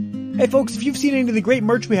Hey folks, if you've seen any of the great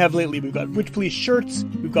merch we have lately, we've got Witch Police shirts,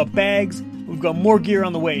 we've got bags, we've got more gear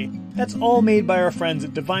on the way. That's all made by our friends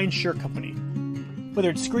at Divine Shirt Company. Whether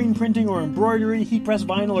it's screen printing or embroidery, heat press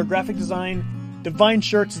vinyl or graphic design, Divine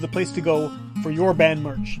Shirts is the place to go for your band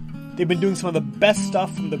merch. They've been doing some of the best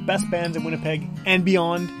stuff from the best bands in Winnipeg and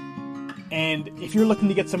beyond. And if you're looking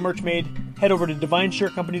to get some merch made, head over to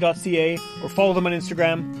divineshirtcompany.ca or follow them on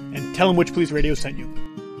Instagram and tell them Witch Police Radio sent you.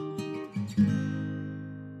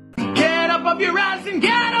 Get up off your ass and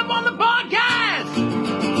get up on the podcast!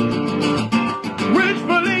 Witch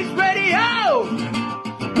Police Radio!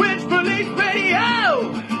 Witch Police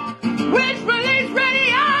Radio! Witch Police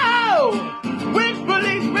Radio! Witch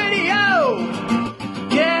Police Radio!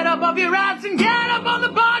 Get up off your ass and get up on the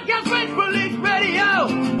podcast! Witch Police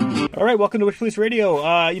Radio! All right, welcome to Witch Police Radio.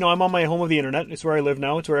 I'm on my home of the internet. It's where I live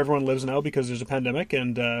now. It's where everyone lives now because there's a pandemic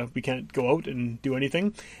and we can't go out and do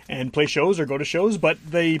anything and play shows or go to shows. But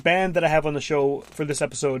the band that I have on the show for this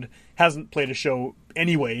episode hasn't played a show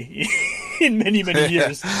anyway in many, many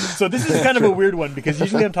years. So this is kind of a weird one because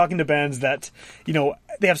usually I'm talking to bands that,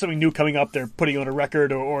 they have something new coming up. They're putting on a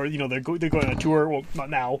record or they're going on a tour. Well, not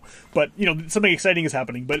now, but, something exciting is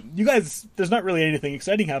happening. But you guys, there's not really anything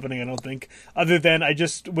exciting happening, I don't think, other than I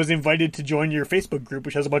just was invited to join your Facebook group,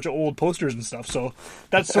 which has a bunch of old posters and stuff. So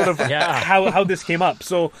that's sort of how this came up.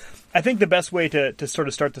 So I think the best way to sort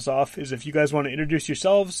of start this off is if you guys want to introduce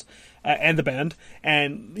yourselves and the band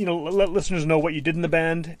and, let listeners know what you did in the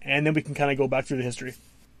band, and then we can kind of go back through the history.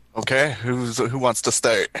 Okay, who wants to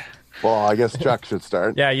start? Well, I guess Chuck should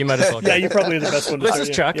start. Yeah, you might as well. Yeah, you probably are the best one to This start.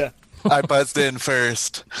 is Chuck. Yeah. I buzzed in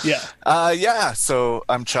first. Yeah. So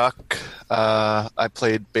I'm Chuck. I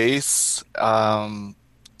played bass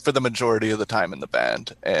for the majority of the time in the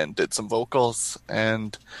band and did some vocals,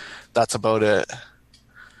 and that's about it.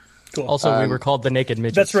 Cool. Also, we were called the Naked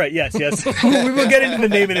Midgets. That's right. Yes. We will get into the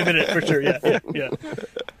name in a minute for sure. Yeah.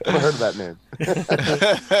 Never heard of that name.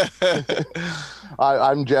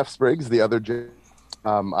 I'm Jeff Spriggs, the other Jeff.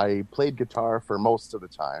 I played guitar for most of the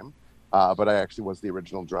time, but I actually was the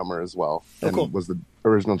original drummer as well, and was the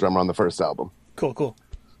original drummer on the first album. Cool.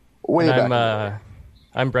 Way back.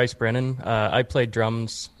 I'm Bryce Brennan. I played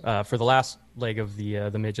drums for the last leg of the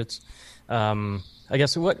Midgets. I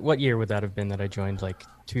guess what year would that have been that I joined? Like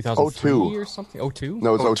 2003 or something? 02?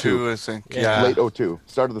 No, it's 02. I think. Yeah. Late 02.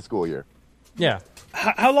 Start of the school year. Yeah.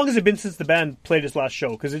 How long has it been since the band played its last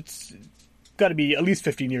show? Because it's got to be at least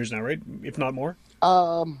 15 years now, right? If not more.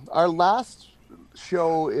 Our last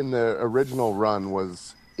show in the original run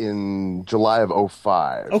was in July of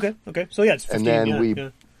 05. Okay. So yeah, it's 15. And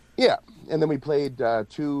then and then we played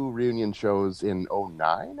 2 reunion shows in 09,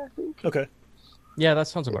 I think. Okay. Yeah, that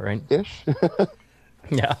sounds about right. Ish.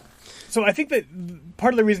 Yeah. So I think that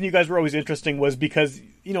part of the reason you guys were always interesting was because,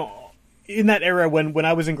 in that era when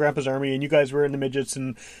I was in Grandpa's Army and you guys were in the Midgets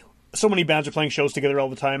and so many bands are playing shows together all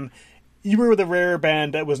the time, you were the rare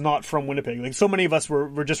band that was not from Winnipeg. Like, so many of us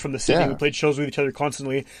were just from the city. Yeah. We played shows with each other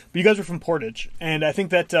constantly. But you guys were from Portage. And I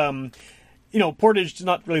think that, Portage is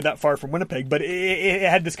not really that far from Winnipeg, but it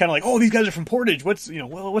had this kind of like, oh, these guys are from Portage. What's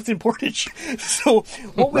in Portage? So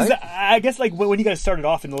what was that? I guess, like, when you guys started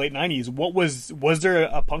off in the late 90s, was there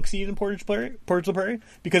a punk scene in Portage La Prairie?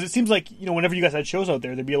 Because it seems like, whenever you guys had shows out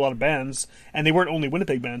there, there'd be a lot of bands, and they weren't only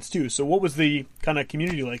Winnipeg bands, too. So what was the kind of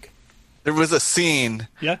community like? There was a scene,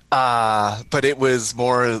 but it was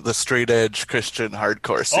more the straight edge Christian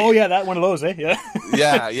hardcore scene. Oh yeah, that one of those, eh?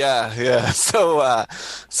 Yeah. yeah. So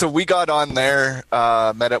we got on there,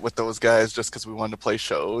 met up with those guys just because we wanted to play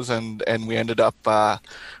shows, and we ended up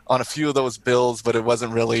on a few of those bills, but it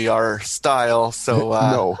wasn't really our style. So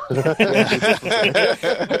no. In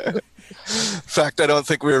fact, I don't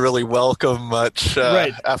think we were really welcome much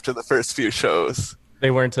after the first few shows.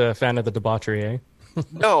 They weren't a fan of the debauchery, eh?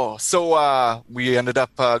 No, so we ended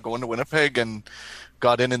up going to Winnipeg and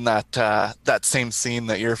got in that same scene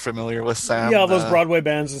that you're familiar with, Sam. Yeah, all those Broadway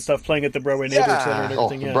bands and stuff playing at the Broadway Neighborhood Center and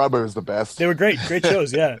everything. Oh, Broadway was the best. They were great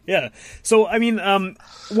shows. Yeah. So I mean,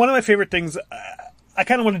 one of my favorite things, I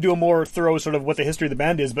kind of want to do a more thorough sort of what the history of the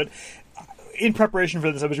band is, but in preparation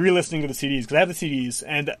for this, I was re-listening to the CDs because I have the CDs,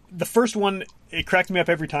 and the first one, it cracked me up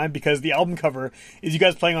every time because the album cover is you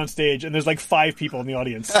guys playing on stage, and there's like 5 people in the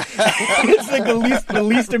audience. It's like the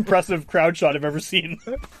least impressive crowd shot I've ever seen.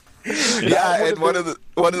 Yeah, and one of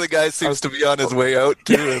the guys seems to be on his way out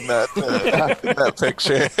too in that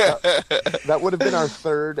picture. That would have been our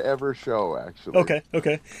 3rd ever show, actually.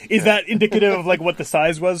 Okay. Is that indicative of like what the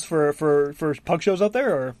size was for punk shows out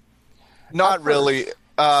there, or not really?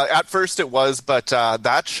 At first it was, but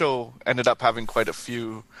that show ended up having quite a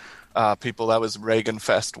few people. That was Reagan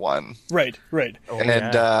Fest 1. Right.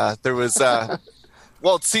 There was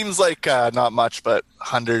Well, it seems like not much, but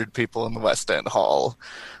 100 people in the West End Hall.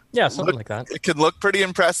 Yeah, something like that. It can look pretty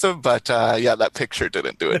impressive, but that picture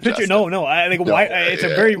didn't do it. The picture, justice. no. I think it's a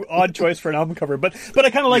very odd choice for an album cover, but I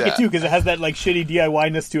kind of like it too because it has that like shitty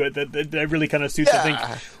DIY-ness to it that really kind of suits. I think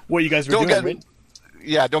what you guys were doing. Right?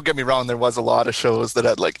 Yeah, don't get me wrong. There was a lot of shows that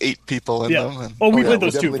had like 8 people in them. And, we played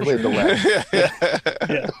those too. For sure.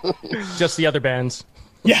 Yeah. Just the other bands.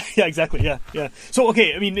 Yeah, exactly. Yeah. So,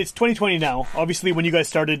 okay, I mean, it's 2020 now. Obviously, when you guys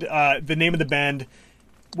started, the name of the band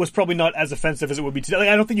was probably not as offensive as it would be today. Like,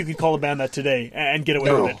 I don't think you could call a band that today and get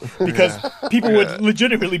away with it because people would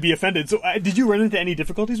legitimately be offended. So, did you run into any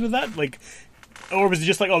difficulties with that? Like, or was it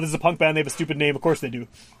just like, oh, this is a punk band, they have a stupid name, of course they do?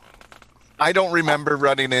 I don't remember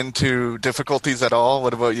running into difficulties at all.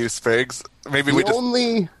 What about you, Spriggs? Maybe we just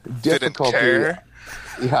didn't care.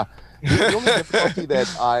 Yeah. The only difficulty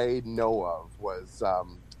that I know of was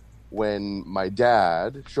when my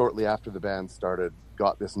dad, shortly after the band started,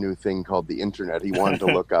 got this new thing called the internet. He wanted to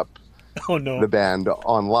look up the band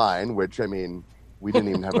online, which, I mean, we didn't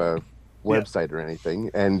even have a website or anything.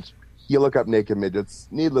 And you look up Naked Midgets,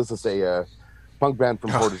 needless to say, a punk band from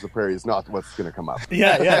Portage of the Prairie is not what's going to come up.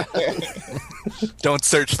 Yeah. Don't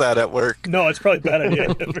search that at work. No, it's probably a bad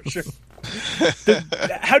idea, for sure.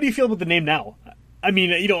 How do you feel about the name now? I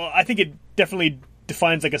mean, I think it definitely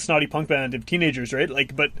defines like a snotty punk band of teenagers, right?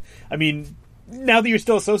 Like, but I mean, now that you're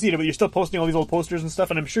still associated with it, you're still posting all these old posters and stuff,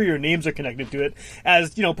 and I'm sure your names are connected to it.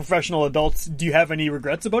 As, professional adults, do you have any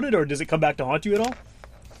regrets about it, or does it come back to haunt you at all?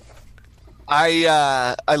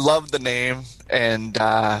 I love the name, and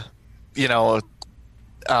but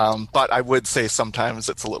I would say sometimes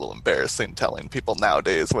it's a little embarrassing telling people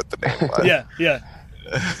nowadays what the name was. Yeah.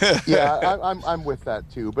 Yeah, I'm with that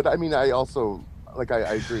too. But I mean, I also I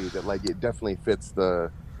agree that like it definitely fits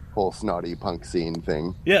the whole snotty punk scene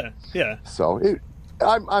thing. Yeah. So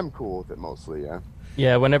I'm cool with it mostly. Yeah.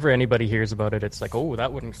 Yeah. Whenever anybody hears about it, it's like, oh,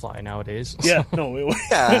 that wouldn't fly nowadays. Yeah. No.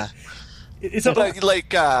 Yeah. It's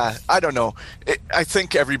I don't know. I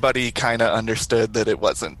think everybody kind of understood that it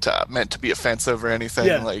wasn't meant to be offensive or anything.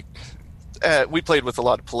 Yeah. Like, we played with a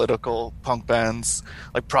lot of political punk bands,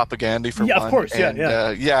 like Propaganda for one. Yeah, of course. And,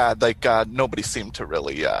 nobody seemed to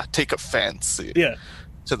really take offense to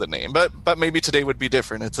the name. But maybe today would be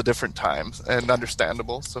different. It's a different time and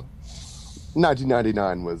understandable. So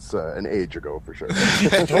 1999 was an age ago for sure.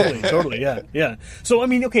 Totally, yeah. So I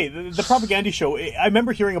mean, okay, the Propaganda show. I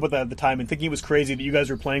remember hearing about that at the time and thinking it was crazy that you guys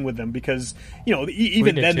were playing with them because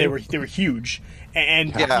even then they were huge,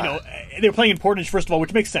 and they were playing in Portage first of all,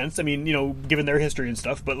 which makes sense. I mean, given their history and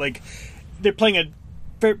stuff, but like they're playing a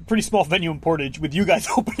pretty small venue in Portage with you guys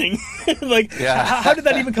opening. How did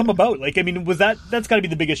that even come about? Like, I mean, that's got to be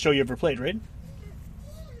the biggest show you ever played, right?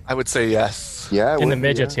 I would say yes. Yeah, in the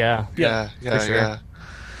midgets, yeah. Sure.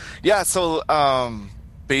 Yeah, so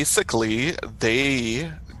basically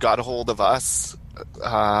they got a hold of us,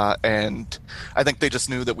 and I think they just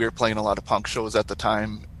knew that we were playing a lot of punk shows at the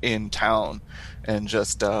time in town, and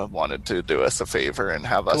just wanted to do us a favor and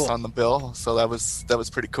have us on the bill. So that was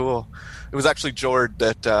pretty cool. It was actually Jord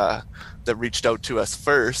that reached out to us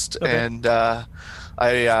first, and I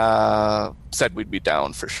said we'd be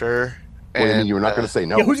down for sure. Well, I mean, you were not going to say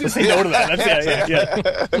no. Yeah, who's going to say no to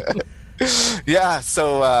that? Yeah.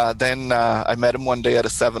 So then I met him one day at a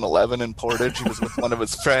 7-Eleven in Portage. He was with one of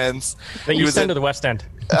his friends. The East End or the West End?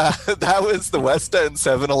 That was the West End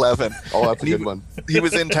 7-Eleven. Oh, that's a good one. He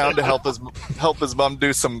was in town to help his mom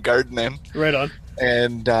do some gardening. Right on.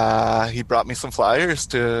 And he brought me some flyers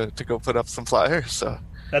to go put up some flyers. So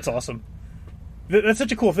that's awesome. That's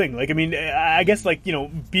such a cool thing. Like, I mean, I guess like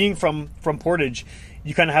being from Portage,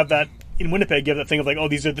 you kind of have that. In Winnipeg, you have that thing of like, oh,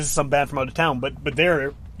 this is some band from out of town, but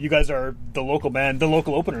there, you guys are the local band, the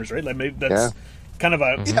local openers, right? Like maybe that's kind of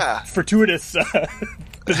a fortuitous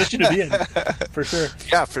position to be in, for sure.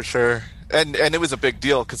 Yeah, for sure. And it was a big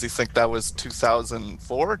deal because you think that was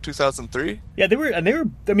 2004, 2003. Yeah, they were. I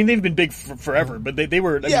mean, they've been big forever, but they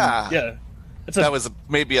were. I mean, that was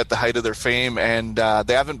maybe at the height of their fame, and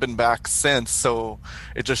they haven't been back since. So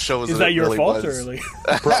it just shows. Is that your really fault, was. or like?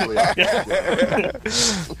 Probably.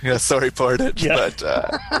 Yeah, sorry, Portage, but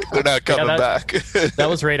they're not coming back. That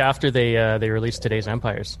was right after they released Today's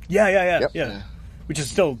Empires. Yeah. Which is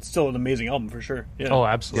still an amazing album for sure. Yeah. Oh,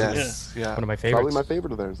 absolutely. Yes. Yeah. One of my favorites. Probably my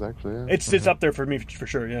favorite of theirs, actually. Yeah. It's up there for me for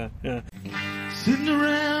sure. Yeah. Sitting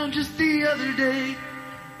around just the other day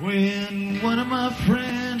when one of my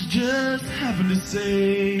friends just happened to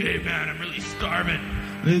say, "Hey man, I'm really starving.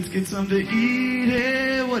 Let's get something to eat.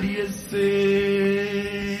 Hey, what do you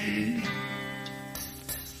say?"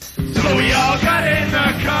 So we all got in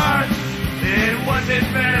the car. It wasn't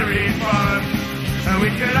very fun. And we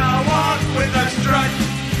can all walk with a strut,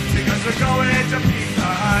 because we're going to Pizza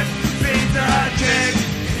Hut. Pizza Hut chick.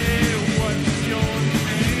 Hey, what's your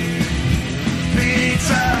name?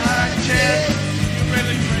 Pizza Hut chick. You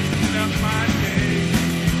really brightened up my day.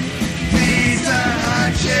 Pizza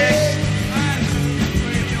Hut chick. I love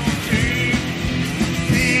with your team.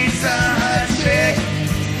 Pizza Hut chick.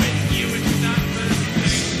 With you it's not the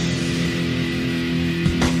same.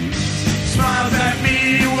 Smiles at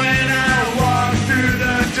me when I walk through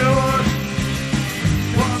the door.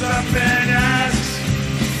 Walks up and asks,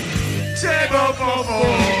 table for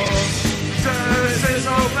four. Services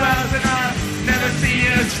so fast and I never see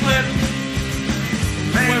it slip.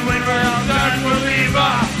 And when we're all done, we'll leave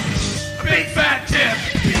a big fat tip.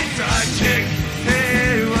 Pizza Hut chick.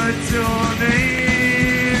 Hey, what's your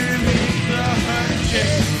name? Pizza Hut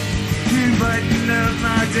chick. You button up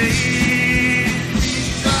my day.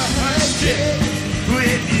 Pizza Hut chick.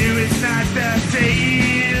 With you it's not the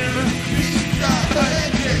same. Pizza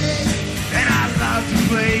Hut chick. And I love to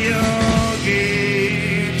play your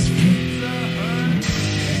games. Pizza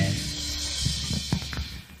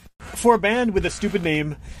Hut. For a band with a stupid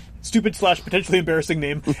name, stupid / potentially embarrassing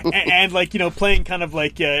name, and like, you know, playing kind of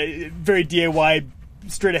like very DIY,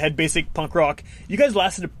 straight ahead basic punk rock, you guys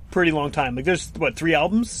lasted a pretty long time. Like, there's what, 3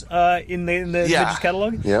 albums in the Midgets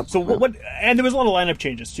catalog. Yep. So what? And there was a lot of lineup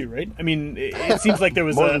changes too, right? I mean, it seems like there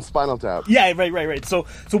was More than Spinal Tap. Yeah, right. So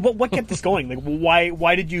what kept this going? Like,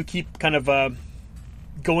 why did you keep kind of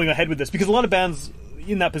going ahead with this? Because a lot of bands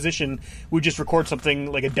in that position would just record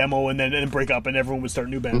something like a demo and then break up, and everyone would start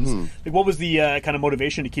new bands. Mm-hmm. Like, what was the kind of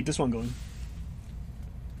motivation to keep this one going?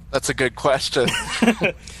 That's a good question.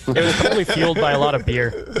 It was probably fueled by a lot of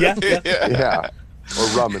beer. Yeah. Yeah. Or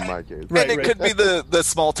rum in my case. Right. And it could be the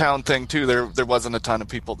small town thing too. There wasn't a ton of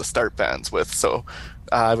people to start bands with, so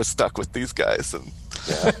I was stuck with these guys, and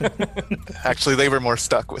actually they were more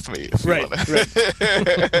stuck with me. If you Right.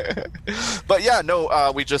 But yeah,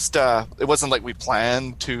 no, we just it wasn't like we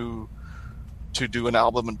planned to do an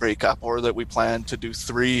album and break up, or that we planned to do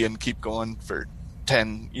 3 and keep going for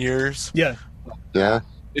 10 years. Yeah. Yeah.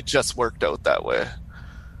 It just worked out that way.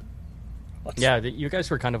 Yeah, you guys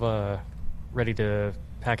were kind of ready to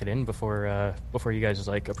pack it in before you guys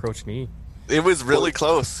like approached me. It was really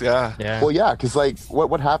close, yeah. Yeah. Well, yeah, because like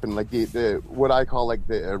what happened, like the what I call like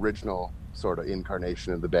the original sort of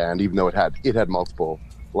incarnation of the band, even though it had multiple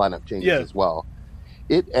lineup changes as well.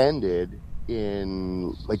 It ended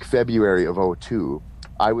in like February of 2002.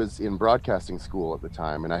 I was in broadcasting school at the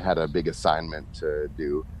time, and I had a big assignment to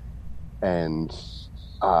do. And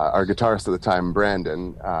our guitarist at the time,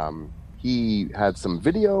 Brandon, he had some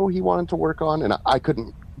video he wanted to work on, and I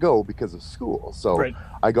couldn't go because of school. So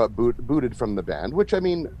I got booted from the band, which, I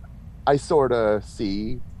mean, I sort of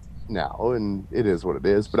see now, and it is what it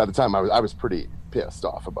is. But at the time, I was pretty pissed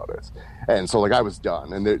off about it. And so, like, I was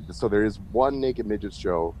done. And there is one Naked Midgets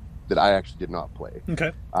show that I actually did not play.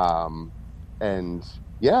 Okay. And,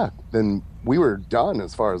 yeah, then we were done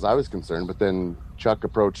as far as I was concerned. But then Chuck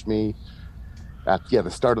approached me at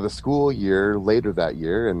the start of the school year, later that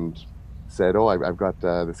year, and said, oh, I've got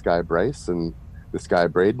this guy Bryce and this guy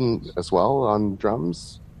Braden as well on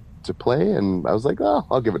drums to play. And I was like, oh,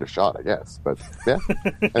 I'll give it a shot, I guess. But yeah,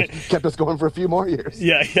 it kept us going for a few more years.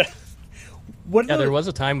 Yeah. There was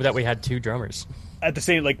a time that we had 2 drummers at the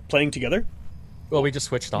same, like, playing together. Well, we just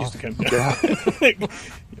switched off.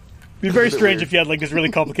 Be very strange if you had like this really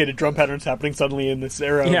complicated drum patterns happening suddenly in this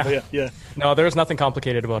era. Yeah. No, there's nothing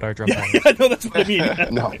complicated about our drum pattern. Yeah, no, that's what I mean.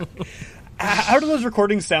 No. How do those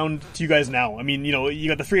recordings sound to you guys now? I mean, you know, you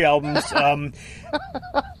got the 3 albums.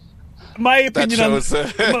 My opinion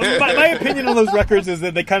my opinion on those records is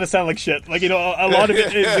that they kind of sound like shit. Like, you know, a lot of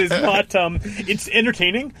it is not. It's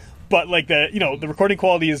entertaining, but like the recording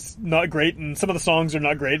quality is not great, and some of the songs are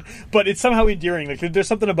not great. But it's somehow endearing. Like, there's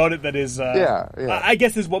something about it that is. I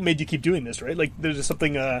guess is what made you keep doing this, right? Like, there's just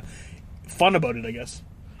something fun about it, I guess.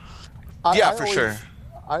 For sure.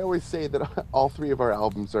 I always say that all 3 of our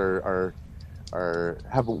albums have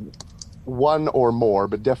one or more,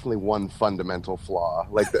 but definitely one fundamental flaw.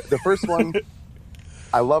 Like the first one,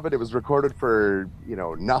 I love it. It was recorded for,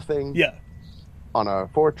 nothing. Yeah. On a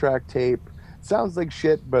 4-track tape. Sounds like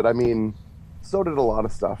shit, but I mean, so did a lot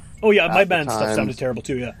of stuff. Oh yeah, my band stuff sounded terrible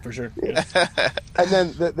too. Yeah, for sure. Yeah. And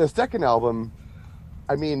then the second album,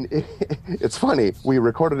 I mean, it's funny. We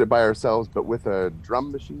recorded it by ourselves, but with a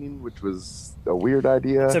drum machine, which was a weird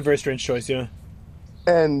idea. It's a very strange choice, yeah.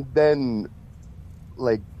 And then,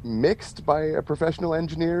 like, mixed by a professional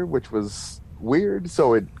engineer, which was weird.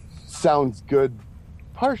 So it sounds good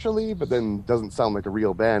partially, but then doesn't sound like a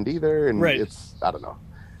real band either. And it's, I don't know.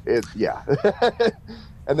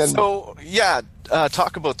 And then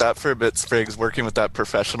talk about that for a bit, Spriggs, working with that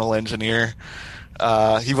professional engineer.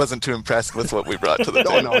 He wasn't too impressed with what we brought to the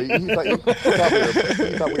table. No,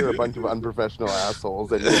 he thought we were a bunch of unprofessional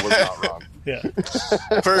assholes, and he was not wrong. Yeah.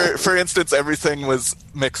 Oh. For instance, everything was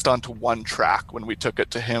mixed onto one track when we took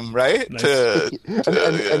it to him, right? Nice.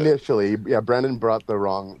 Initially, Brennan brought the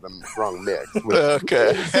wrong mix.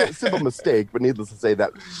 Okay. Simple mistake, but needless to say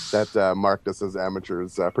that marked us as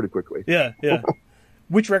amateurs pretty quickly. Yeah.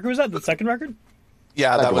 Which record was that? The second record?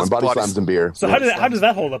 Yeah, that was Body Slams and Beer. So how does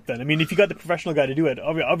that hold up then? I mean, if you got the professional guy to do it,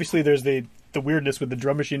 obviously there's the weirdness with the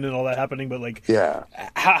drum machine and all that happening, but like, yeah,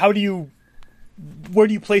 how do you, where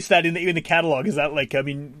do you place that in the catalog? Is that like, I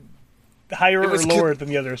mean, higher or lower than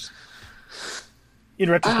the others? In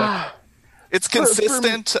retrospect, it's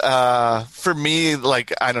consistent. For me,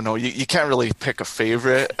 like, I don't know, you can't really pick a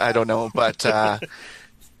favorite. I don't know, but I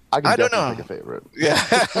don't know. Pick a favorite.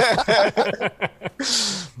 Yeah.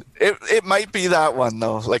 It might be that one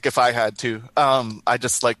though. Like if I had to, I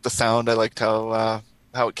just liked the sound. I liked how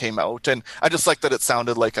it came out, and I just liked that it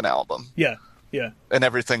sounded like an album. Yeah. And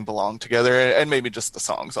everything belonged together, and maybe just the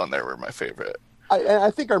songs on there were my favorite.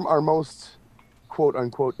 I think our most quote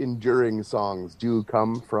unquote enduring songs do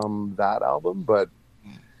come from that album, but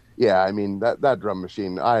yeah, I mean that drum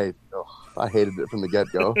machine, I hated it from the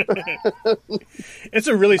get go. It's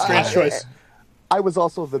a really strange choice. I was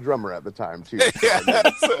also the drummer at the time too.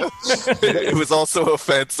 It was also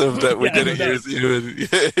offensive that we didn't use you.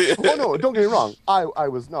 Oh no, don't get me wrong. I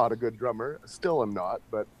was not a good drummer. Still am not,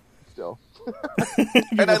 but still.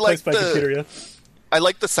 And I like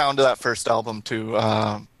the sound of that first album too.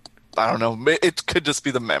 I don't know. It could just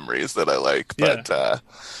be the memories that I like, but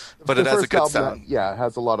it has a good sound. Yeah, it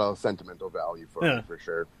has a lot of sentimental value for me, for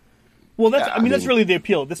sure. Well, that's really the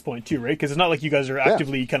appeal at this point too, right? Because it's not like you guys are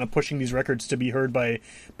actively kind of pushing these records to be heard by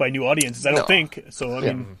new audiences. I don't think so. I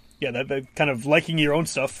mean, that kind of liking your own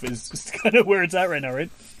stuff is kind of where it's at right now,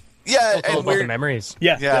 right? Yeah, it's all about the memories.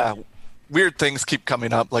 Yeah. Weird things keep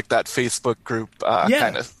coming up, like that Facebook group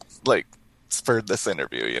kind of like spurred this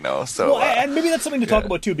interview, you know. So, and maybe that's something to talk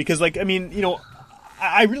about too, because like, I mean, you know,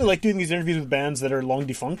 I really like doing these interviews with bands that are long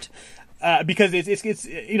defunct. Because it's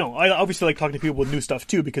you know, I obviously like talking to people with new stuff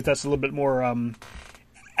too, because that's a little bit more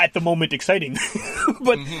at the moment exciting.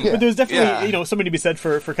 but there's definitely you know, something to be said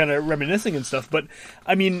for kind of reminiscing and stuff. But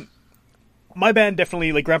I mean, my band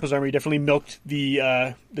definitely, like Grandpa's Army, definitely milked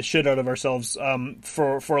the shit out of ourselves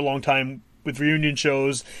for a long time with reunion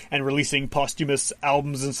shows and releasing posthumous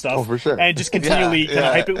albums and stuff. Oh, for sure. And just continually kind of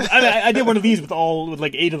hype it. I mean, I did one of these with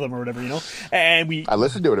like 8 of them or whatever, you know. And I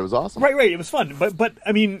listened to it. It was awesome. Right. It was fun. But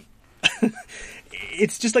I mean.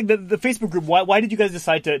 It's just like the Facebook group. Why did you guys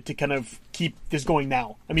decide to kind of keep this going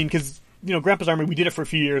now? I mean, because you know, Grandpa's Army, we did it for a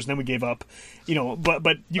few years and then we gave up. You know,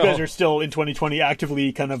 but you guys are still in 2020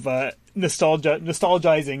 actively kind of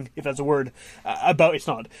nostalgizing, if that's a word, about it's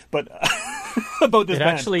not, but about this it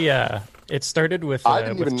band. Actually, it started with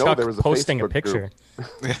Chuck Chuck posting a picture.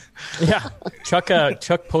 Yeah, Chuck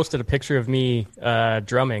posted a picture of me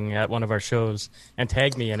drumming at one of our shows and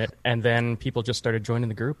tagged me in it, and then people just started joining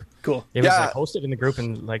the group. Cool. It was like posted in the group,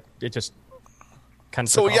 and like it just kind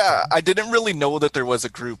of. So I didn't really know that there was a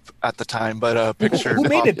group at the time, but a picture. Who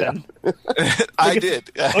made it then? I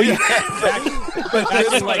did. Oh yeah, but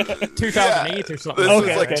that's in like 2008 or something. This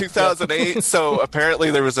was like 2008. So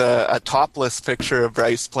apparently there was a topless picture of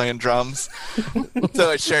Bryce playing drums.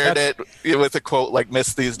 So I shared it with a quote like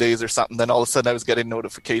 "Miss these days" or something. Then all of a sudden I was getting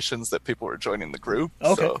notifications that people were joining the group.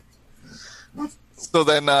 Okay. So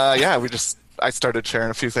then I started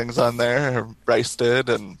sharing a few things on there. Bryce did,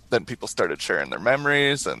 and then people started sharing their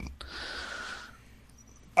memories, and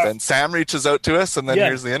then Sam reaches out to us, and then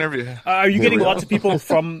here's the interview. Are you getting lots of people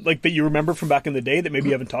from like that you remember from back in the day that maybe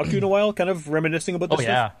you haven't talked to in a while, kind of reminiscing about this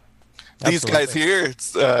stuff? These guys here,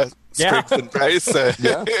 it's Spriggs and Bryce.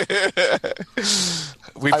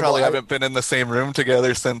 We probably haven't been in the same room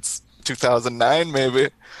together since 2009, maybe.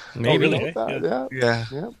 Maybe. Really?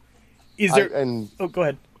 Yeah. Is there? Go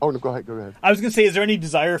ahead. Oh no, go ahead. I was going to say, is there any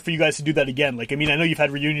desire for you guys to do that again? Like, I mean, I know you've had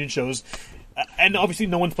reunion shows, and obviously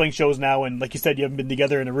no one's playing shows now, and like you said, you haven't been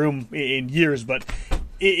together in a room in years. But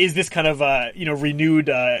is this kind of renewed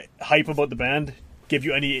hype about the band give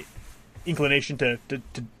you any inclination to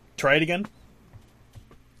try it again?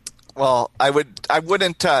 Well, I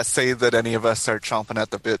wouldn't say that any of us are chomping at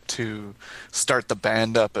the bit to start the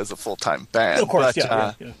band up as a full-time band. Of course,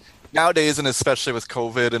 but, nowadays, and especially with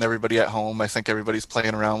COVID and everybody at home, I think everybody's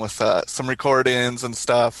playing around with some recordings and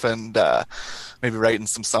stuff, and maybe writing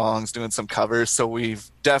some songs, doing some covers. So we've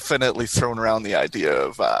definitely thrown around the idea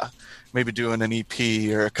of maybe doing an EP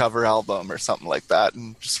or a cover album or something like that,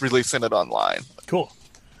 and just releasing it online. Cool.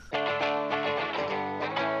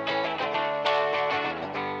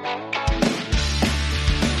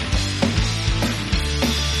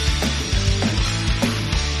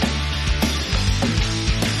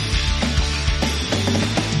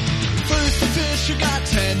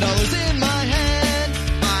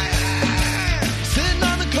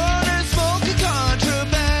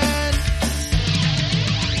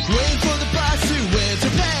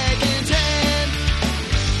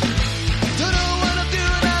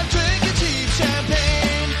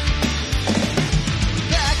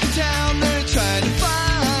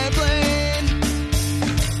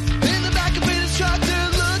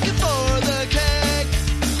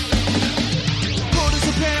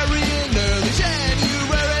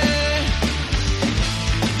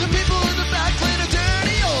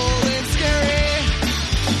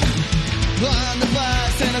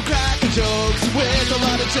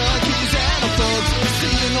 junkies and old folks,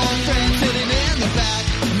 singing old friends sitting in the back.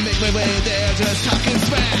 Make my way there, just talking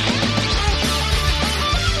smack.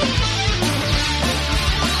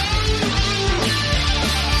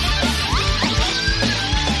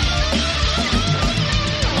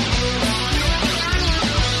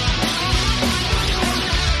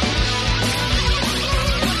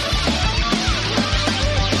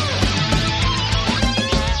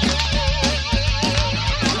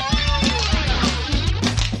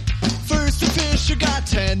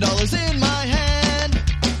 $10 in my hand,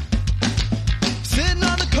 sitting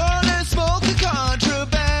on the corner smoking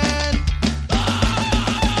contraband.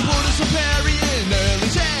 Borders for Perry in early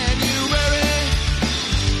January.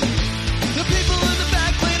 The people in the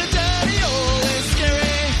back playing a dirty old and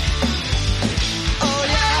scary. Oh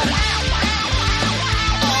yeah,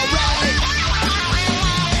 alright,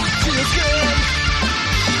 feels good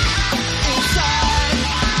inside.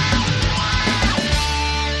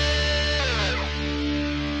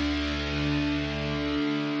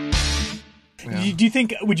 Do you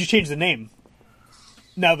think, would you change the name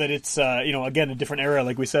now that it's again a different era?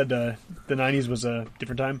 Like we said, the 90s was a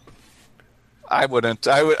different time. I wouldn't.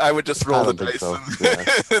 I would just roll the don't think dice so. and, Yeah.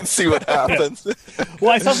 and see what happens.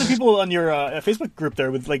 Well, I saw some people on your Facebook group there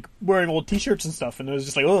with like wearing old T-shirts and stuff, and it was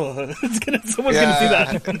just like, oh, someone's gonna see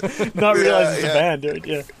that, not realize it's a band.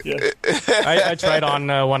 Yeah. I tried on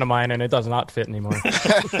one of mine, and it does not fit anymore.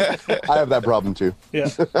 I have that problem too. Yeah.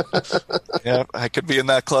 Yeah, I could be in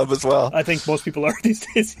that club as well. I think most people are these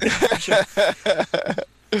days. Yeah, for sure.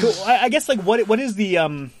 So I guess like what is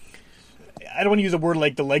the I don't want to use a word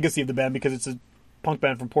like the legacy of the band because it's a punk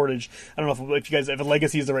band from Portage. I don't know if you guys if a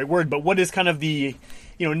legacy is the right word, but what is kind of the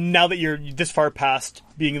now that you're this far past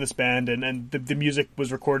being in this band and the music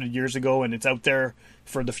was recorded years ago and it's out there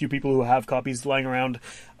for the few people who have copies lying around,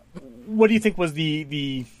 what do you think was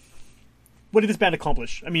the what did this band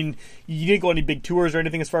accomplish? I mean, you didn't go on any big tours or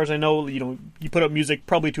anything as far as I know. You put out music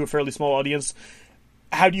probably to a fairly small audience.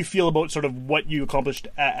 How do you feel about sort of what you accomplished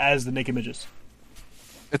as the Naked Midgets?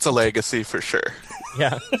 It's a legacy for sure.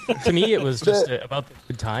 Yeah, to me it was just about the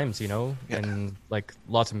good times, and like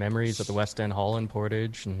lots of memories at the West End Hall in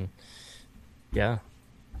Portage, and yeah.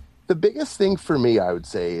 The biggest thing for me, I would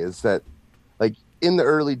say, is that like in the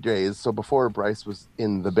early days, so before Bryce was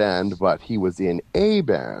in the band, but he was in a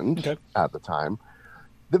band at the time,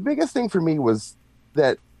 the biggest thing for me was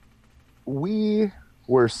that we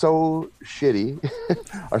were so shitty.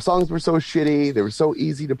 Our songs were so shitty. They were so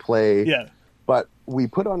easy to play. Yeah. But we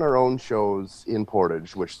put on our own shows in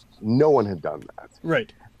Portage, which no one had done that.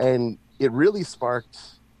 Right. And it really sparked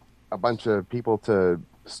a bunch of people to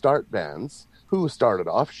start bands who started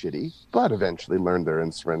off shitty, but eventually learned their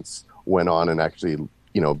instruments, went on and actually,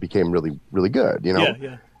 became really, really good,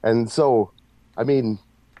 Yeah. And so, I mean,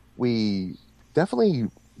 we definitely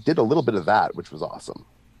did a little bit of that, which was awesome.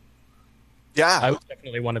 Yeah. I was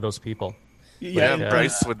definitely one of those people. Yeah,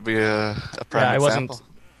 Bryce would be a prime example.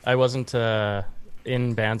 I wasn't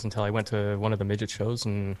in bands until I went to one of the midget shows,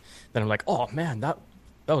 and then I'm like, oh man, that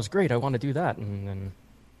was great. I want to do that, and then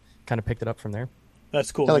kind of picked it up from there.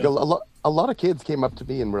 That's cool. Yeah, like a lot of kids came up to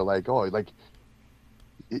me and were like, "Oh, like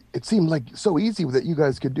it seemed like so easy that you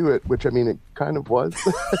guys could do it," which I mean, it kind of was.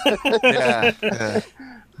 Yeah.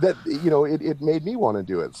 That it made me want to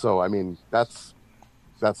do it. So I mean, that's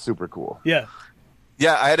super cool. Yeah.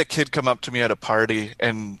 Yeah, I had a kid come up to me at a party,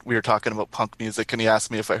 and we were talking about punk music, and he asked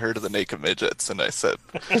me if I heard of the Naked Midgets, and I said,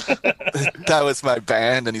 that was my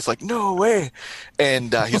band, and he's like, no way.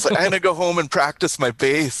 And he's like, I'm going to go home and practice my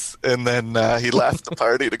bass, and then he left the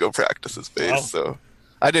party to go practice his bass, so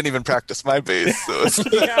I didn't even practice my bass, so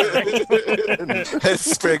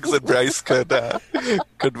Spriggs and Bryce could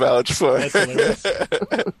vouch for. That's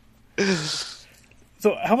hilarious.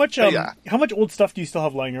 So how much old stuff do you still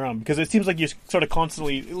have lying around? Because it seems like you're sort of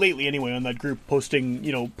constantly, lately anyway, on that group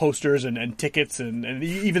posting, posters and tickets and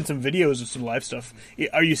even some videos of some live stuff.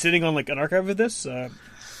 Are you sitting on like an archive of this?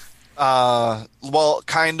 Well,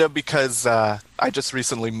 kind of, because I just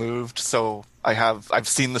recently moved, so I've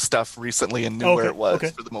seen the stuff recently and knew where it was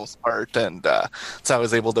for the most part, and so I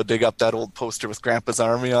was able to dig up that old poster with Grandpa's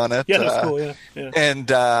Army on it. Yeah, that's cool. Yeah. And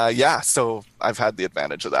so I've had the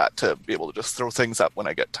advantage of that to be able to just throw things up when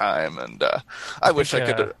I get time, and I wish I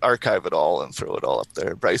could archive it all and throw it all up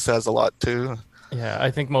there. Bryce has a lot too. Yeah,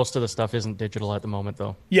 I think most of the stuff isn't digital at the moment,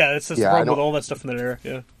 though. Yeah, that's the problem with all that stuff in that era.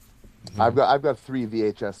 Yeah. I've got 3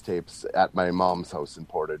 VHS tapes at my mom's house in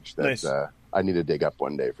Portage that I need to dig up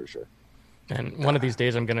one day for sure. And one of these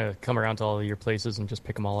days, I'm going to come around to all of your places and just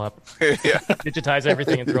pick them all up. Yeah. Digitize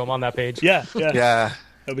everything and throw them on that page. Yeah. Yeah.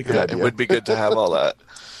 That'd be cool. Yeah, it would be good to have all that.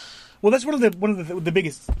 Well, that's one of the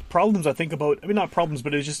biggest problems I think about. I mean, not problems,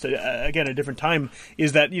 but it's just again a different time.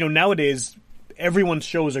 Is that nowadays everyone's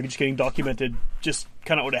shows are just getting documented just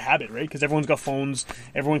kind of out of habit, right? Because everyone's got phones,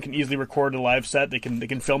 everyone can easily record a live set, they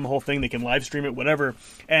can film the whole thing, they can live stream it, whatever.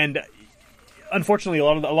 And unfortunately, a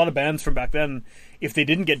lot of bands from back then, if they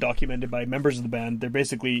didn't get documented by members of the band,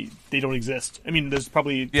 they don't exist. I mean, there's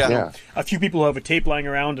probably a few people who have a tape lying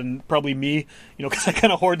around, and probably me, because I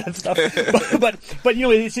kind of hoard that stuff. but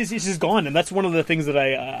it's just gone, and that's one of the things that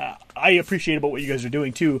I appreciate about what you guys are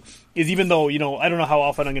doing too. Is even though I don't know how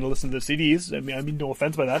often I'm going to listen to the CDs. I mean, no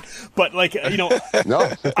offense by that, but No.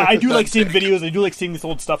 I do like seeing videos. I do like seeing this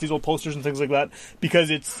old stuff, these old posters and things like that,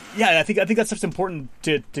 because I think that stuff's important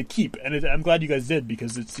to keep, and I'm glad you guys did,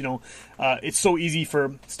 because it's it's so easy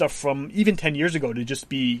for stuff from even 10 years ago to just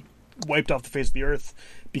be wiped off the face of the earth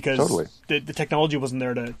because the technology wasn't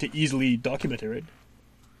there to easily document it, right?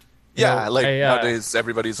 Yeah, nowadays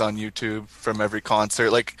everybody's on YouTube from every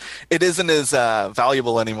concert. Like, it isn't as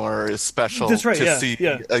valuable anymore, or as special That's right, to see.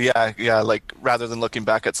 Like, rather than looking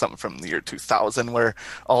back at something from the year 2000 where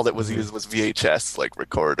all that was used was VHS, like,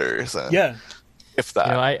 recorders. If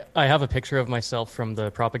that. I have a picture of myself from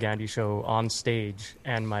the Propaganda show on stage,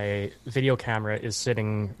 and my video camera is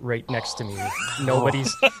sitting right next to me.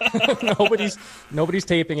 Nobody's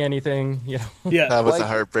taping anything. Yeah, that was a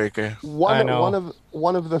heartbreaker.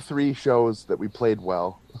 One of the 3 shows that we played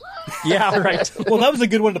well. Yeah, right. Well, that was a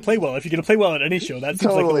good one to play well. If you're going to play well at any show, that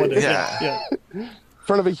seems like the one to yeah. In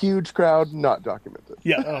front of a huge crowd, not documented.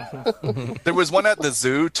 Yeah. There was one at the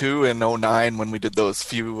Zoo too in 2009 when we did those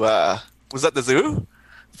few. Was that the Zoo?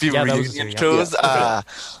 Few reunion shows.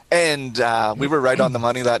 And we were right on the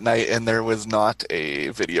money that night, and there was not a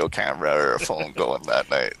video camera or a phone going that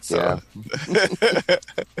night. So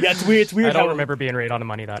it's weird. It's weird. I don't remember being right on the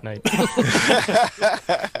money that night.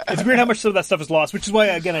 It's weird how much of that stuff is lost, which is why,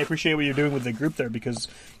 again, I appreciate what you're doing with the group there, because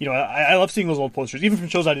I love seeing those old posters, even from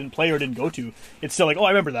shows I didn't play or didn't go to. It's still like, oh,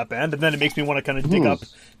 I remember that band, and then it makes me want to kind of dig up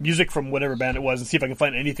music from whatever band it was and see if I can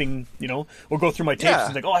find anything, or go through my tapes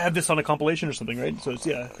and think, oh, I have this on a compilation or something, right? So it's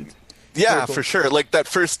Yeah, cool. for sure. Like that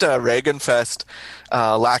first Reagan Fest,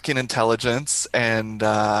 Lacking Intelligence, and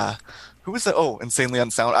who was it? Oh, Insanely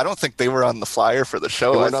Unsound. I don't think they were on the flyer for the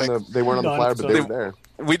show. They weren't on the flyer, but they were there.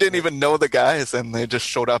 We didn't even know the guys, and they just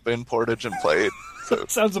showed up in Portage and played. So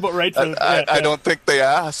sounds about right. I don't think they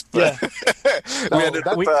asked. But we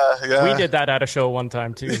did that at a show one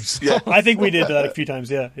time too. So. Yeah, I think we did that a few times.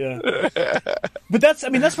 Yeah. But that's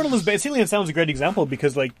one of those bands. Insanely Unsound is a great example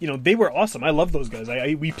because, they were awesome. I love those guys.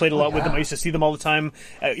 We played a lot with them. I used to see them all the time,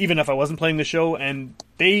 even if I wasn't playing the show. And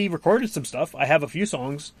they recorded some stuff. I have a few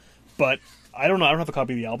songs, but I don't know. I don't have a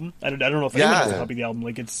copy of the album. I don't know if anyone has a copy of the album.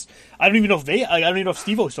 I don't even know if I don't even know if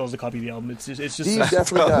Steve-O still has a copy of the album. It's just he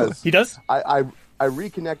definitely does. He does. I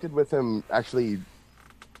reconnected with him actually,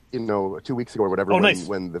 2 weeks ago or whatever. Nice.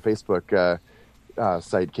 When the Facebook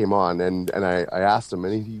site came on, and I asked him,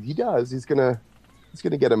 and he does. He's gonna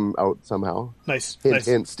get him out somehow. Nice.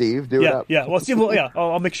 Hint, Steve, do it up. Yeah. Well, Steve.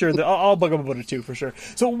 I'll make sure that I'll bug him about it too for sure.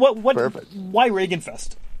 So what? Perfect. Why Reagan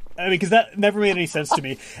Fest? I mean, because that never made any sense to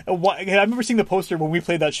me. I remember seeing the poster when we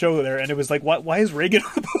played that show there, and it was like, why is Reagan?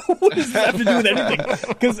 What does that have to do with anything?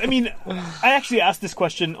 Because I actually asked this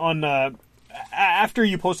question on after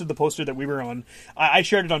you posted the poster that we were on. I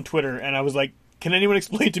shared it on Twitter, and I was like, can anyone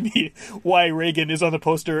explain to me why Reagan is on the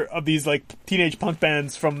poster of these teenage punk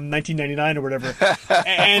bands from 1999 or whatever?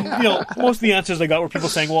 And most of the answers I got were people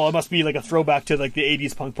saying, well, it must be like a throwback to the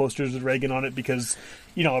 80s punk posters with Reagan on it because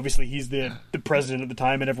obviously he's the president at the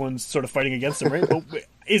time and everyone's sort of fighting against him, right? But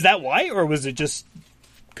is that why, or was it just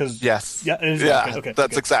because? Yes. Yeah. Okay.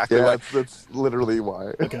 That's exactly why. That's literally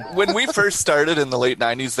why. Okay. When we first started in the late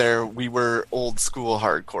 90s, there we were old school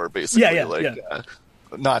hardcore, basically. Yeah.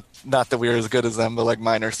 Not that we were as good as them, but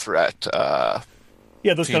Minor Threat. Those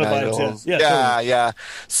kind of vibes. Idols. Yeah.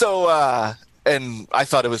 So, and I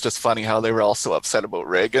thought it was just funny how they were all so upset about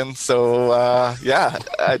Reagan. So,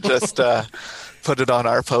 I just put it on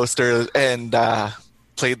our poster and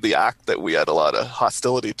played the act that we had a lot of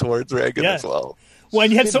hostility towards Reagan as well. Well,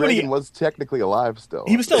 and you had so many. Reagan was technically alive still.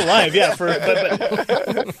 He was still alive, yeah. But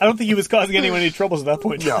I don't think he was causing anyone any troubles at that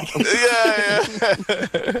point. No.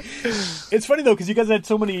 It's funny though because you guys had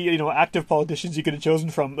so many, active politicians you could have chosen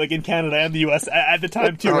from, in Canada and the U.S. at the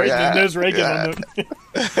time too, right? And there's Reagan on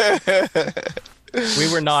the.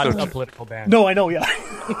 We were not a political band. No, I know, yeah.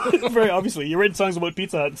 Very obviously. You're writing songs about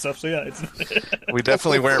Pizza Hut and stuff, so yeah. We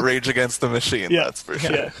definitely weren't Rage Against the Machine, that's for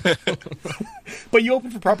sure. Yeah. But you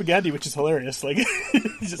opened for Propaganda, which is hilarious.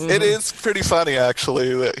 It is pretty funny,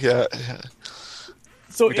 actually.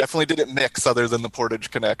 So we definitely didn't mix other than the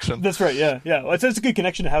Portage connection. That's right. Yeah, yeah. Well, it's a good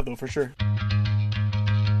connection to have, though, for sure.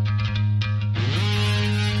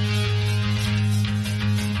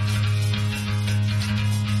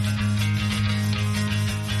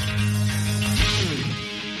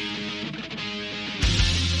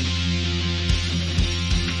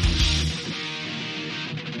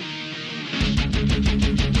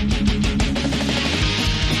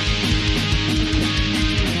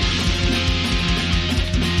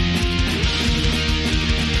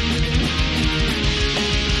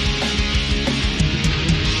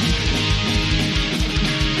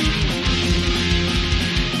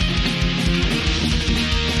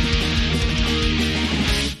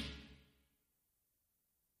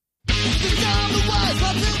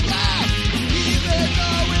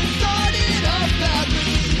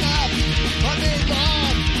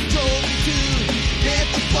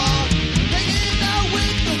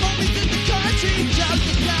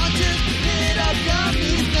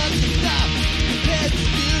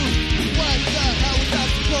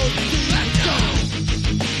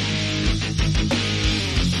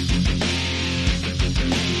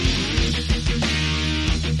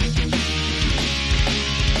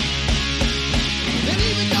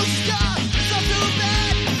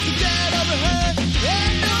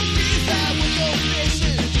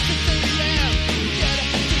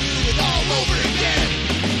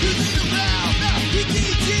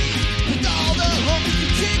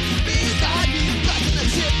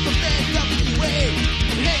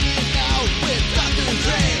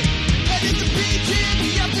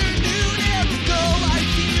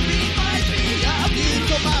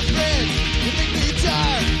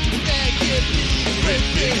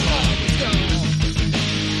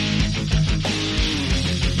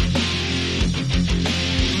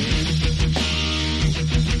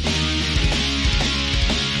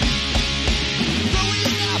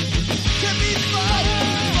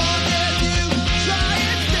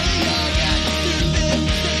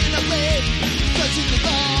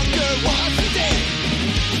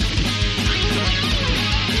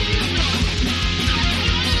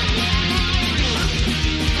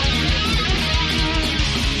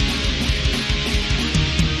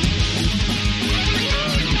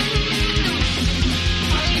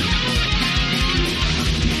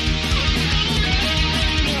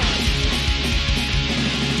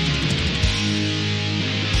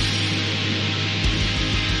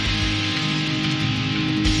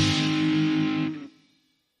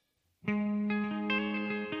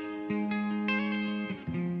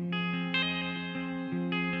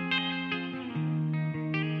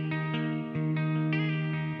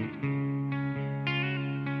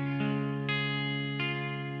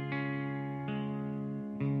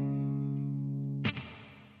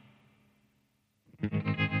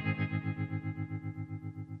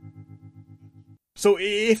 So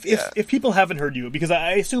if people haven't heard you, because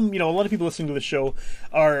I assume, a lot of people listening to the show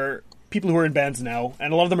are people who are in bands now,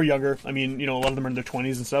 and a lot of them are younger. I mean, a lot of them are in their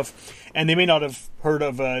 20s and stuff, and they may not have heard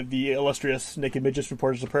of the illustrious Naked Midgets from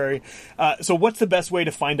Portage la Prairie. So what's the best way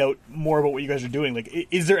to find out more about what you guys are doing? Like,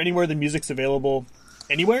 is there anywhere the music's available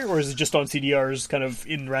anywhere, or is it just on CDRs kind of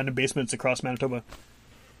in random basements across Manitoba?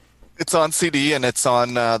 It's on CD and it's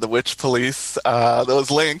on the Witch Police, those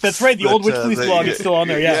links. That's right, the old Witch Police blog is still on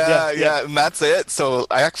there, yeah, and that's it. So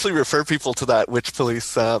I actually refer people to that Witch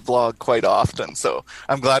Police blog quite often, so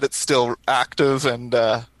I'm glad it's still active and,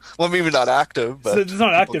 well, maybe not active, but... It's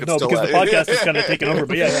not active, no, because the podcast is kind of taken over,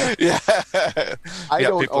 but yeah. I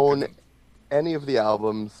don't own any of the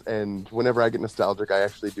albums, and whenever I get nostalgic, I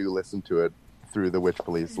actually do listen to it through the Witch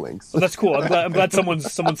Police links. Well, that's cool. I'm glad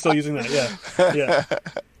someone's still using that, yeah.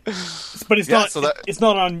 But it's not. So it's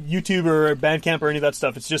not on YouTube or Bandcamp or any of that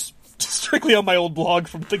stuff. It's just strictly on my old blog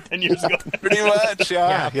from like 10 years ago. Pretty much,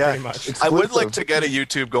 yeah. Pretty much. I would like to get a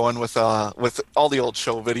YouTube going with all the old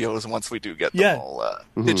show videos once we do get them all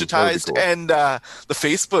digitized, cool. And the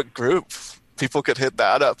Facebook group. People could hit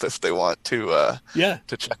that up if they want to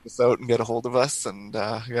check us out and get a hold of us. And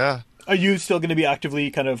Are you still going to be actively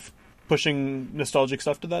kind of pushing nostalgic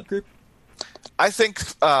stuff to that group? I think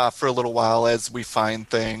for a little while, as we find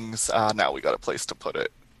things, now we got a place to put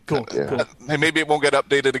it. Cool. Maybe it won't get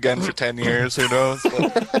updated again for 10 years. Who knows?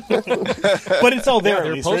 But it's all there.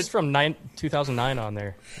 There are posts from 2009 on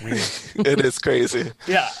there. Weird. It is crazy.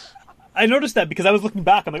 Yeah. I noticed that because I was looking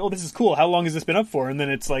back. I'm like, oh, this is cool. How long has this been up for? And then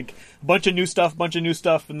it's like a bunch of new stuff,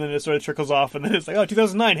 and then it sort of trickles off. And then it's like, oh,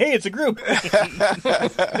 2009. Hey, it's a group.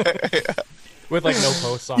 With like no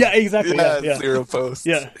posts on it. Yeah, exactly. Yeah. Zero posts.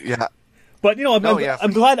 Yeah. But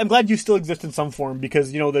I'm glad you still exist in some form,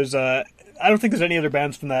 because there's I don't think there's any other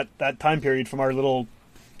bands from that time period from our little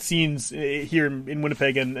scenes here in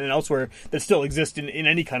Winnipeg and elsewhere that still exist in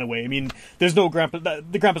any kind of way. I mean, there's no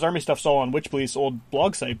the Grandpa's Army stuff's all on Witch Police old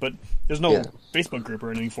blog site, but there's no Facebook group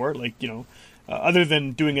or anything for it. Like, you know, other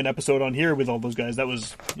than doing an episode on here with all those guys, that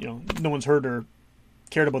was, you know, no one's heard or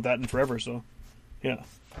cared about that in forever. So, yeah.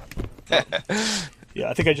 Yeah,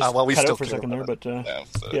 I think I just cut out for a second there, but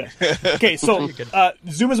yeah. Okay, so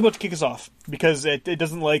Zoom is about to kick us off because it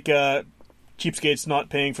doesn't like cheapskates not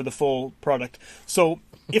paying for the full product. So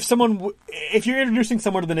if you're introducing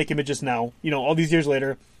someone to the Naked Midgets now, you know, all these years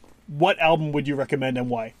later, what album would you recommend and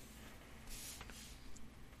why?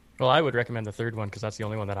 Well, I would recommend the third one because that's the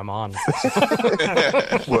only one that I'm on.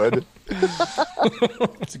 Would.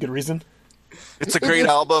 That's a good reason. It's a great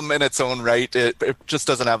album in its own right. It just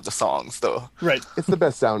doesn't have the songs, though. Right. It's the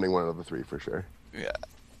best sounding one of the three, for sure. Yeah.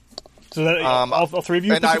 So that all three of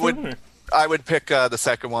you. And I would pick the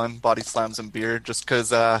second one, Body Slams and Beer, just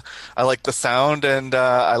because I like the sound and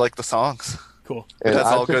I like the songs. Cool. It has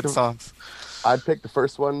all good songs. I'd pick the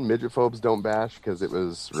first one, Midget Phobes Don't Bash, because it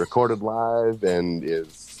was recorded live and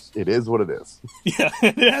it is what it is. Yeah,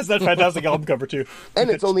 it has that fantastic album cover too. And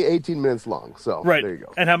it's only 18 minutes long, so right. There you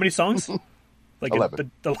go. And how many songs? Like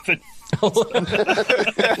 11. 11.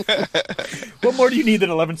 What more do you need than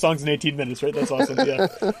 11 songs in 18 minutes, right? That's awesome. Yeah.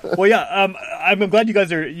 Well, yeah. I'm glad you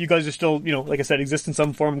guys are still, you know, like I said, exist in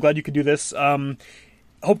some form. I'm glad you could do this.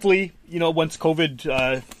 Hopefully, you know, once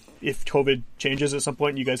COVID, if COVID changes at some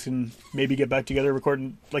point, you guys can maybe get back together,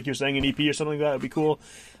 recording, like you're saying, an EP or something like that. Would be cool.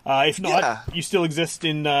 If not, you still exist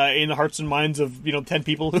in the hearts and minds of, you know, 10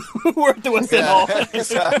 people who were at the West End Hall.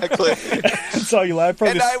 Exactly. Saw you live.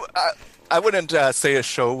 Probably. And I wouldn't say a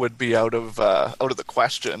show would be out of the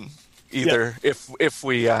question either if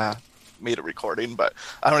we made a recording, but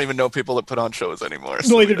I don't even know people that put on shows anymore.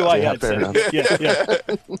 So no, either do I. Yeah, fair enough. Yeah.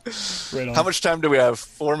 Right on. How much time do we have?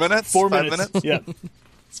 4 minutes? 4 5 minutes? Yeah.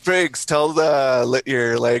 Spriggs, tell the lit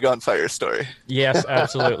your leg on fire story. Yes,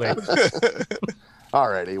 absolutely.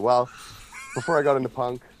 Alrighty, well, before I got into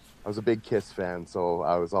punk, I was a big Kiss fan, so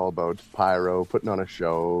I was all about pyro, putting on a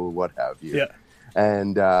show, what have you. Yeah.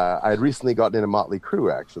 And I had recently gotten into Motley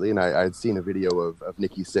Crue, actually, and I had seen a video of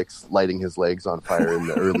Nikki Sixx lighting his legs on fire in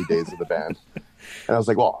the early days of the band. And I was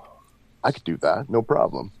like, well, I could do that, no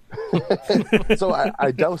problem. So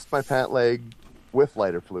I doused my pant leg with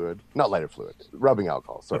rubbing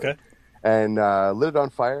alcohol, sorry. Okay. And lit it on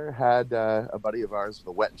fire, had a buddy of ours with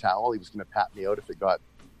a wet towel. He was going to pat me out if it got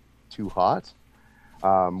too hot,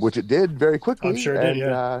 which it did very quickly. I'm sure it did,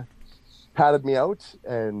 yeah. Patted me out,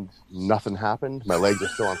 and nothing happened. My legs are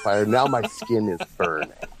still on fire. Now my skin is burning.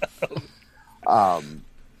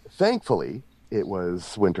 Thankfully, it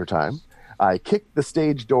was wintertime. I kicked the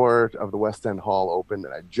stage door of the West End Hall open,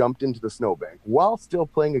 and I jumped into the snowbank while still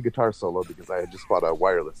playing a guitar solo because I had just bought a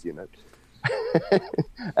wireless unit.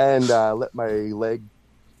 And let my leg,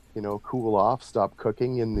 you know, cool off, stop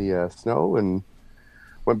cooking in the snow, and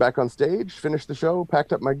went back on stage, finished the show,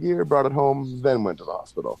 packed up my gear, brought it home, then went to the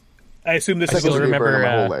hospital. I assume this is Second degree burn on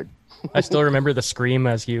my whole leg. I still remember the scream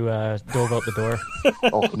as you dove out the door.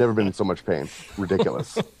 Oh, never been in so much pain.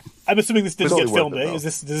 Ridiculous. I'm assuming this didn't Totally get filmed, worth it, eh? though.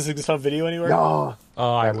 Does this exist on video anywhere? No.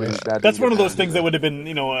 Oh, I wish. That's one of those things that would have been,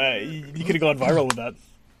 you know, you could have gone viral with that.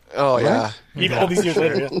 Oh, yeah. Even all these years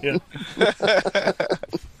later, yeah.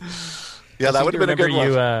 Yeah, that would have been a good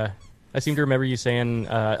one. I seem to remember you saying,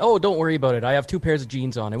 oh, don't worry about it. I have 2 pairs of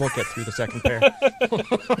jeans on. I won't get through the second pair.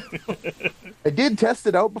 I did test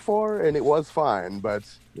it out before, and it was fine, but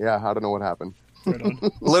yeah, I don't know what happened. Right on.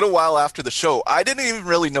 A little while after the show, I didn't even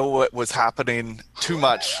really know what was happening too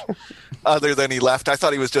much other than he left. I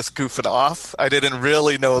thought he was just goofing off. I didn't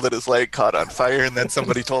really know that his leg caught on fire, and then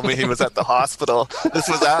somebody told me he was at the hospital. This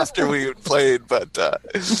was after we played, but...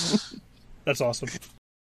 That's awesome.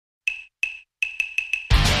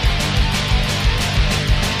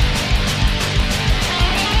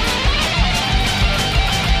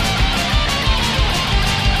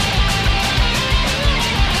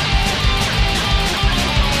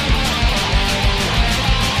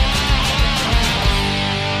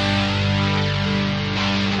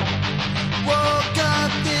 Woke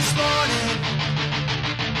up this morning,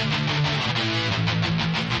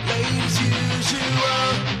 late as usual.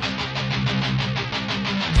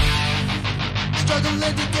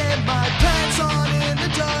 Struggling to get my pants on in the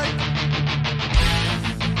dark.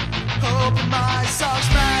 Hoping my socks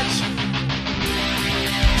match.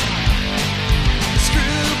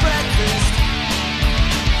 Screw breakfast.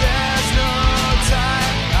 There's no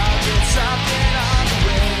time. I'll get something on the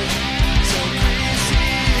way. So greasy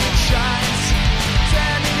it shines.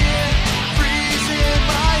 Standing here, freezing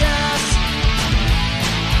my ass.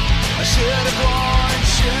 I should have worn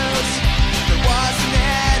shoes. There wasn't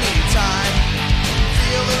any.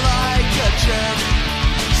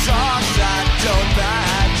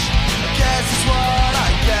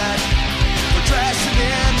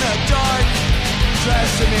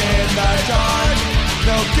 the dark.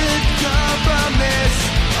 No good come from this.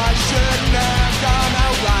 I should not